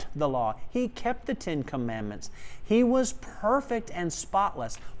kept the law. He kept the 10 Commandments. He was perfect and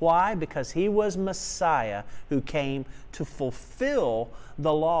spotless. Why? Because He was Messiah who came to fulfill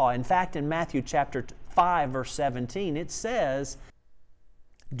the law. In fact, in Matthew chapter 5, verse 17, it says,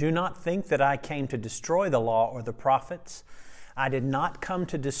 "Do not think that I came to destroy the law or the prophets. I did not come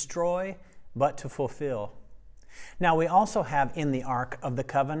to destroy, but to fulfill." Now, we also have in the Ark of the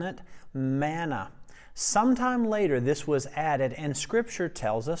Covenant manna. Sometime later, this was added, and Scripture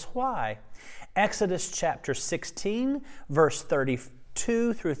tells us why. Exodus chapter 16, verse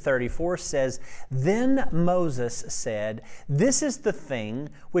 32 through 34 says, "Then Moses said, 'This is the thing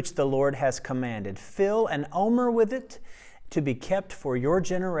which the Lord has commanded. Fill an omer with it, to be kept for your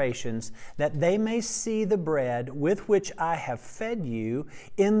generations, that they may see the bread with which I have fed you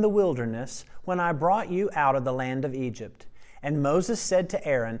in the wilderness when I brought you out of the land of Egypt.' And Moses said to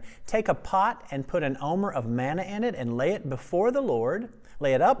Aaron, 'Take a pot and put an omer of manna in it and lay it up before the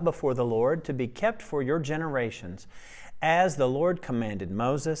Lord to be kept for your generations. As the Lord commanded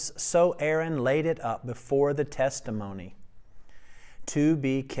Moses, so Aaron laid it up before the testimony to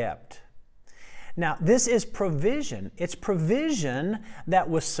be kept." Now, this is provision. It's provision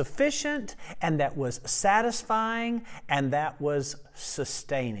that was sufficient and that was satisfying and that was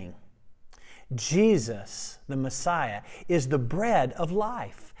sustaining. Jesus, the Messiah, is the bread of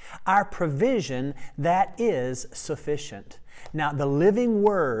life, our provision that is sufficient. Now, the living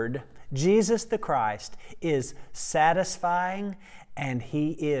Word, Jesus the Christ, is satisfying and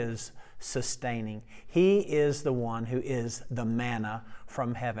He is sustaining. He is the one who is the manna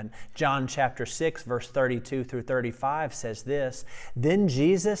from heaven. John chapter 6, verse 32 through 35 says this, "Then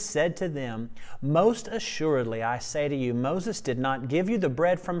Jesus said to them, 'Most assuredly I say to you, Moses did not give you the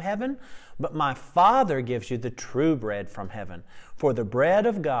bread from heaven, but my Father gives you the true bread from heaven. For the bread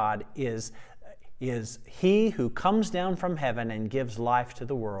of God is He who comes down from heaven and gives life to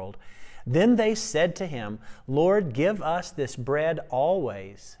the world.' Then they said to Him, 'Lord, give us this bread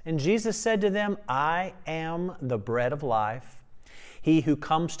always.' And Jesus said to them, 'I am the bread of life. He who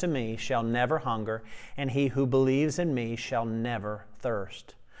comes to me shall never hunger, and he who believes in me shall never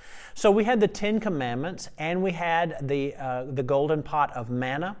thirst.'" So we had the 10 Commandments, and we had the golden pot of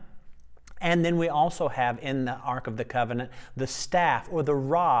manna, and then we also have in the Ark of the Covenant the staff or the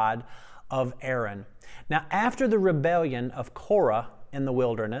rod of Aaron. Now, after the rebellion of Korah in the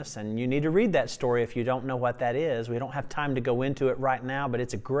wilderness, and you need to read that story if you don't know what that is. We don't have time to go into it right now, but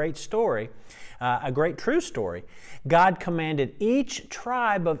it's a great story, a great true story. God commanded each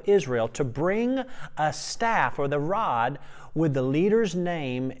tribe of Israel to bring a staff or the rod with the leader's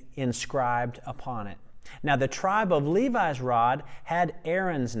name inscribed upon it. Now, the tribe of Levi's rod had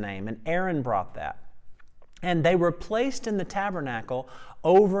Aaron's name, and Aaron brought that. And they were placed in the tabernacle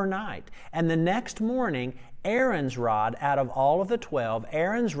overnight. And the next morning, Aaron's rod, out of all of the 12,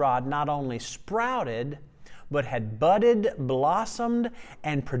 Aaron's rod not only sprouted, but had budded, blossomed,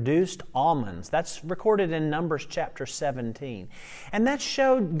 and produced almonds. That's recorded in Numbers chapter 17. And that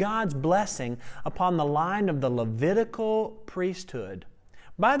showed God's blessing upon the line of the Levitical priesthood.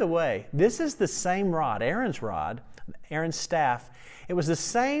 By the way, this is the same rod, Aaron's staff. It was the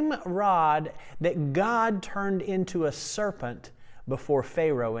same rod that God turned into a serpent before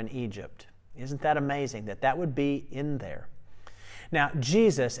Pharaoh in Egypt. Isn't that amazing that that would be in there? Now,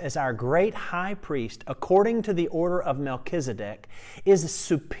 Jesus, as our great high priest, according to the order of Melchizedek, is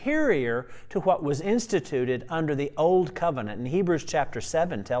superior to what was instituted under the Old Covenant. And Hebrews chapter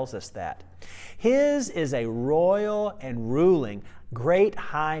 7 tells us that. His is a royal and ruling great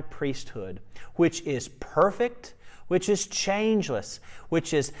high priesthood, which is perfect, which is changeless,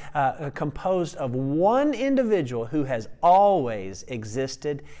 which is composed of one individual who has always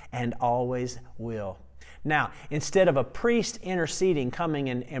existed and always will. Now, instead of a priest interceding, coming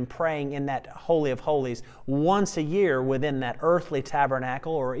and praying in that Holy of Holies once a year within that earthly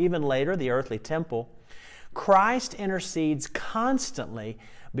tabernacle, or even later, the earthly temple, Christ intercedes constantly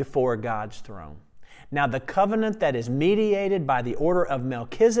before God's throne. Now, the covenant that is mediated by the order of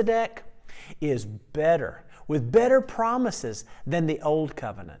Melchizedek is better, with better promises than the old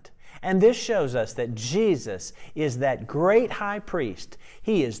covenant. And this shows us that Jesus is that great high priest.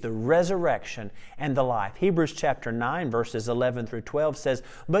 He is the resurrection and the life. Hebrews chapter 9, verses 11 through 12 says,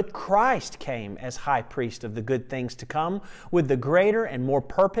 "But Christ came as high priest of the good things to come, with the greater and more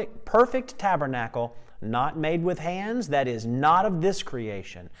perfect tabernacle, not made with hands, that is, not of this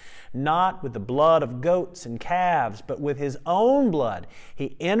creation, not with the blood of goats and calves, but with His own blood.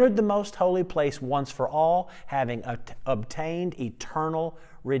 He entered the most holy place once for all, having obtained eternal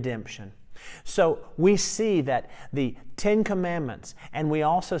redemption." So we see that the Ten Commandments, and we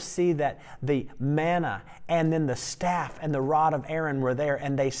also see that the manna and then the staff and the rod of Aaron were there,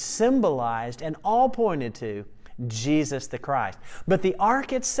 and they symbolized and all pointed to Jesus the Christ. But the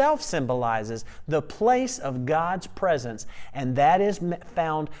ark itself symbolizes the place of God's presence, and that is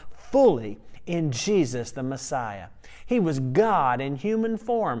found fully in Jesus the Messiah. He was God in human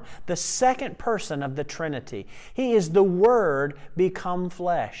form, the second person of the Trinity. He is the Word become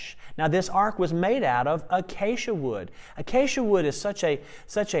flesh. Now, this ark was made out of acacia wood. Acacia wood is such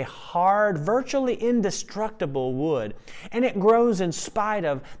a hard, virtually indestructible wood, and it grows in spite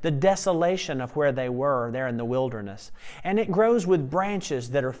of the desolation of where they were there in the wilderness. And it grows with branches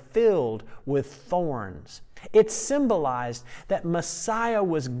that are filled with thorns. It symbolized that Messiah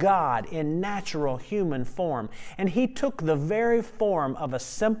was God in natural human form, and He took the very form of a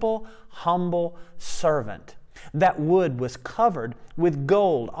simple, humble servant. That wood was covered with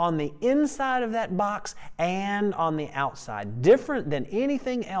gold on the inside of that box and on the outside, different than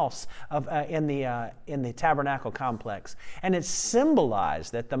anything else in the tabernacle complex. And it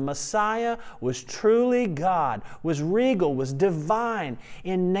symbolized that the Messiah was truly God, was regal, was divine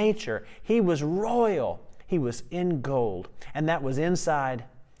in nature. He was royal. He was in gold, and that was inside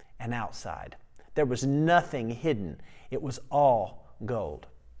and outside. There was nothing hidden. It was all gold.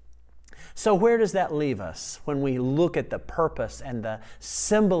 So where does that leave us when we look at the purpose and the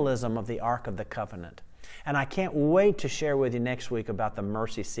symbolism of the Ark of the Covenant? And I can't wait to share with you next week about the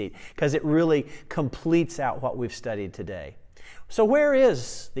mercy seat, because it really completes out what we've studied today. So where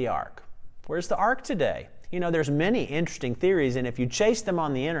is the Ark? Where's the Ark today? You know, there's many interesting theories, and if you chase them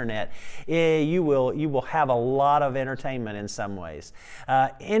on the internet, you will have a lot of entertainment in some ways.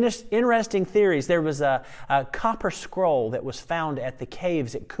 Interesting theories. There was a copper scroll that was found at the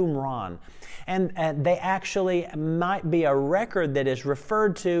caves at Qumran, and they actually might be a record that is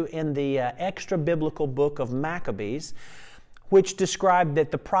referred to in the extra-biblical book of Maccabees, which described that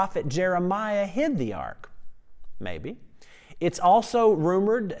the prophet Jeremiah hid the ark. Maybe. It's also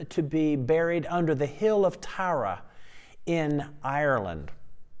rumored to be buried under the hill of Tara in Ireland.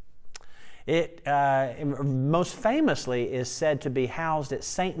 It most famously is said to be housed at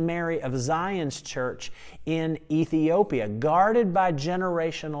St. Mary of Zion's Church in Ethiopia, guarded by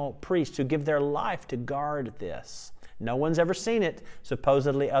generational priests who give their life to guard this. No one's ever seen it,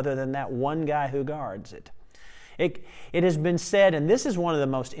 supposedly, other than that one guy who guards it. It has been said, and this is one of the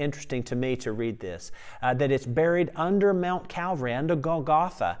most interesting to me to read this, that it's buried under Mount Calvary, under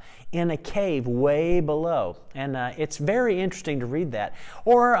Golgotha, in a cave way below. And it's very interesting to read that.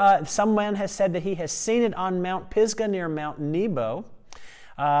 Or someone has said that he has seen it on Mount Pisgah near Mount Nebo.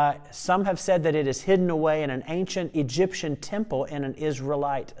 Some have said that it is hidden away in an ancient Egyptian temple in an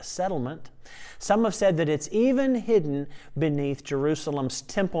Israelite settlement. Some have said that it's even hidden beneath Jerusalem's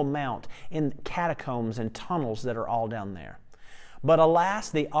Temple Mount in catacombs and tunnels that are all down there. But alas,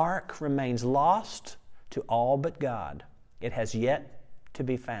 the ark remains lost to all but God. It has yet to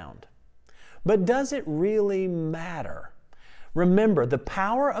be found. But does it really matter? Remember, the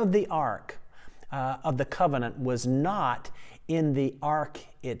power of the ark of the covenant was not in the ark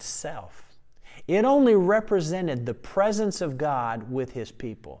itself. It only represented the presence of God with His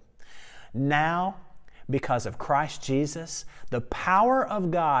people. Now, because of Christ Jesus, the power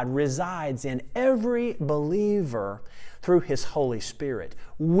of God resides in every believer through His Holy Spirit.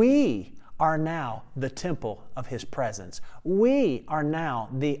 We are now the temple of His presence. We are now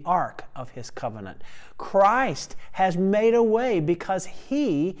the ark of His covenant. Christ has made a way because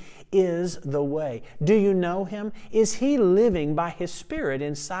He is the way. Do you know Him? Is He living by His Spirit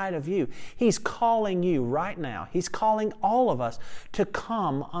inside of you? He's calling you right now. He's calling all of us to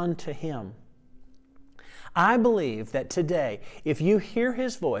come unto Him. I believe that today, if you hear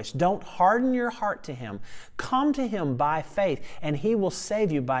His voice, don't harden your heart to Him. Come to Him by faith, and He will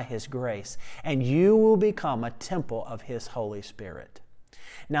save you by His grace, and you will become a temple of His Holy Spirit.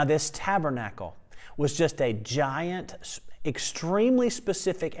 Now, this tabernacle was just a giant, extremely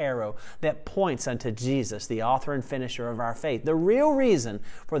specific arrow that points unto Jesus, the author and finisher of our faith, the real reason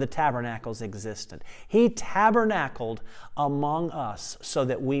for the tabernacle's existence. He tabernacled among us so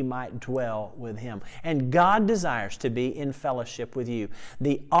that we might dwell with Him. And God desires to be in fellowship with you.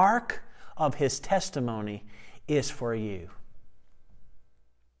 The ark of His testimony is for you.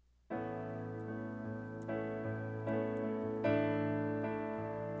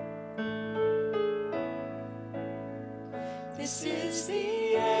 This is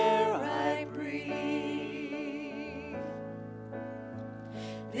the air I breathe.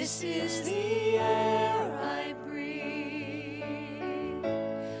 This is the air I breathe.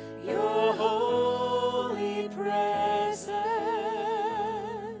 Your holy presence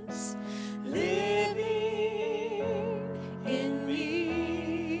living in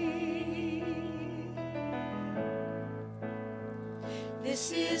me.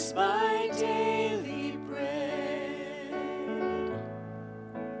 This is my daily bread.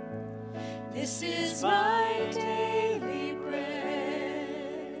 This is my daily bread,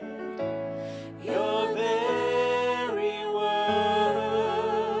 your very word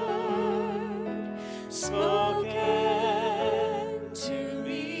spoken to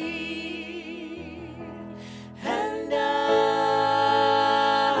me, and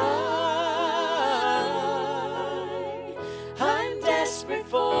I'm desperate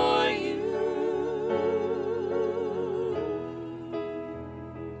for you.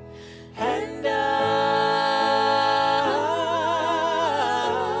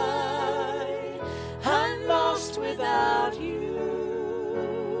 I'm lost without you.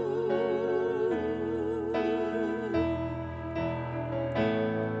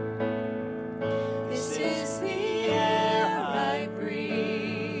 This is the air I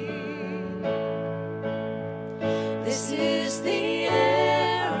breathe. This is the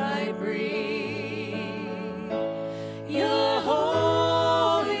air I breathe. Your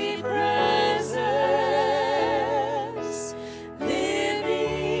holy presence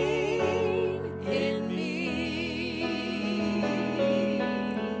living in me.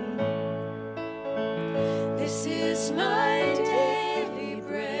 This is my daily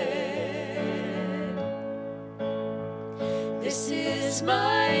bread. This is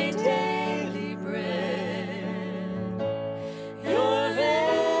my daily bread. Your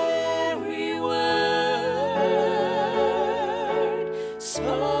very word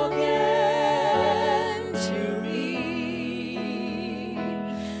spoken to me,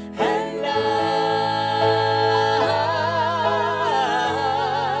 and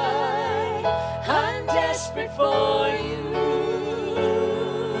I'm desperate for you.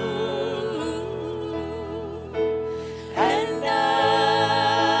 And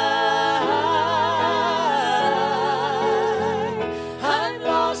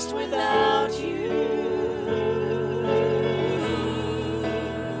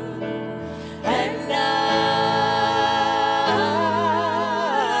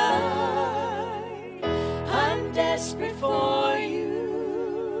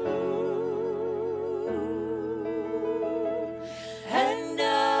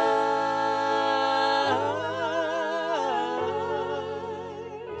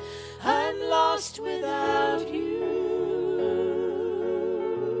lost without you.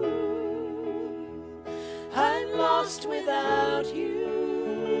 I'm lost without you.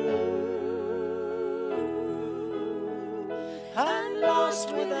 I'm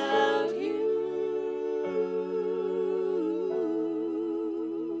lost without you.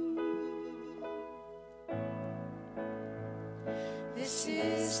 This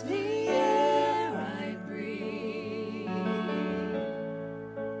is the air I breathe.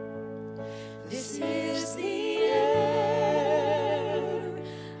 This is the air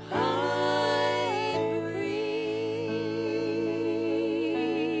I breathe.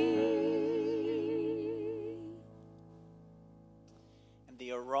 And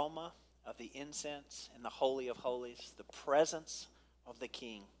the aroma of the incense in the Holy of Holies, the presence of the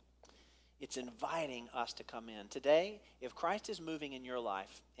King, it's inviting us to come in. Today, if Christ is moving in your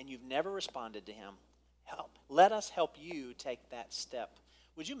life and you've never responded to him, let us help you take that step.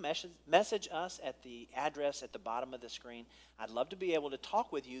 Would you message us at the address at the bottom of the screen? I'd love to be able to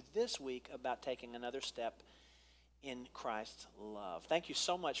talk with you this week about taking another step in Christ's love. Thank you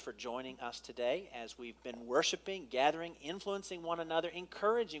so much for joining us today as we've been worshiping, gathering, influencing one another,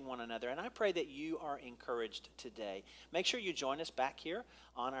 encouraging one another. And I pray that you are encouraged today. Make sure you join us back here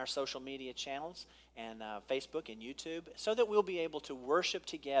on our social media channels and Facebook and YouTube so that we'll be able to worship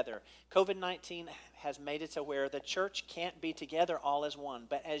together. COVID-19 has made it to where the church can't be together all as one.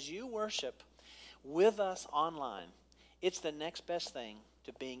 But as you worship with us online, it's the next best thing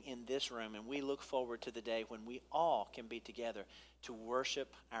to being in this room, and we look forward to the day when we all can be together to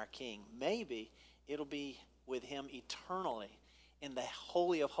worship our King. Maybe it'll be with him eternally in the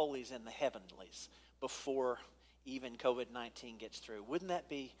Holy of Holies in the heavenlies before even COVID-19 gets through. Wouldn't that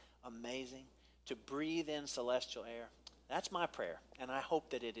be amazing to breathe in celestial air? That's my prayer, and I hope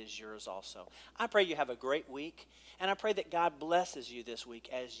that it is yours also. I pray you have a great week, and I pray that God blesses you this week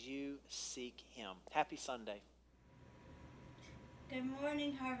as you seek him. Happy Sunday. Good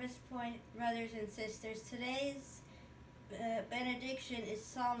morning, Harvest Point brothers and sisters. Today's benediction is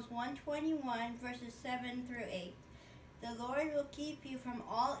Psalms 121, verses 7 through 8. The Lord will keep you from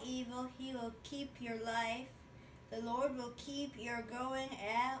all evil. He will keep your life. The Lord will keep your going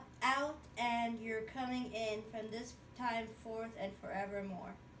out and your coming in from this time forth and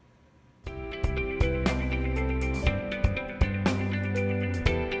forevermore.